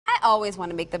always want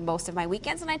to make the most of my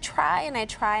weekends, and I try and I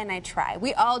try and I try.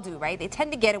 We all do, right? They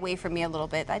tend to get away from me a little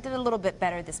bit. I did a little bit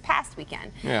better this past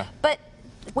weekend. Yeah. But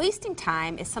wasting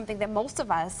time is something that most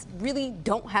of us really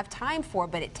don't have time for,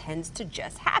 but it tends to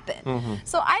just happen.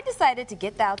 So I decided to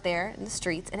get out there in the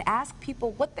streets and ask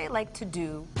people what they like to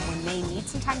do when they need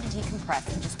some time to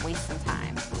decompress and just waste some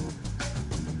time.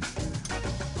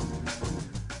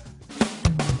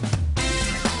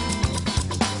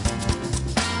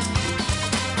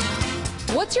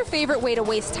 What's your favorite way to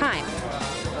waste time?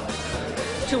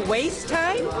 To waste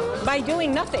time by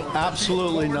doing nothing.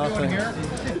 Absolutely nothing.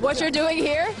 What you're doing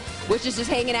here, which is just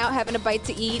hanging out, having a bite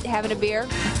to eat, having a beer.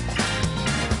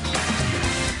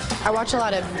 I watch a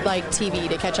lot of TV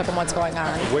to catch up on what's going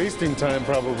on. Wasting time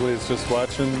probably is just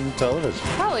watching television.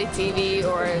 Probably TV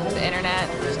or the internet.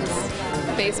 Just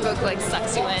Facebook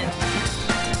sucks you in.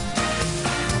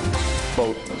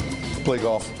 Boat. Play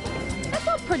golf. That's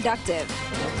not productive.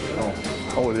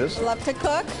 Oh, it is? Love to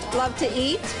cook, love to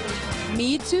eat.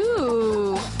 Me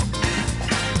too.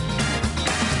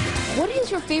 What is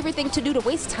your favorite thing to do to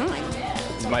waste time?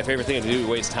 My favorite thing to do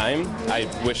to waste time? I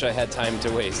wish I had time to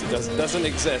waste. It doesn't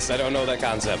exist. I don't know that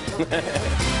concept.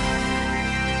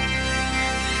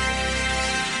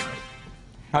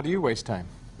 How do you waste time?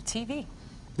 TV.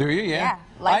 Do you? Yeah,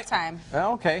 Lifetime.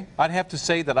 Okay. I'd have to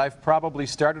say that I've probably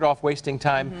started off wasting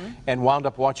time and wound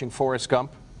up watching Forrest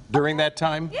Gump during that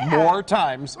time more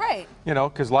times. Right. You know,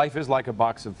 because life is like a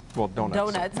box of, well,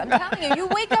 donuts. Donuts. I'm telling you, you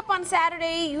wake up on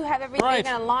Saturday, you have everything Right.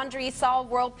 in a laundry, solve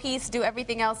world peace, do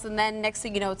everything else, and then next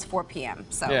thing you know, it's 4 p.m.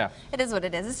 So Yeah. it is what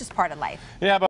it is. It's just part of life. Yeah, but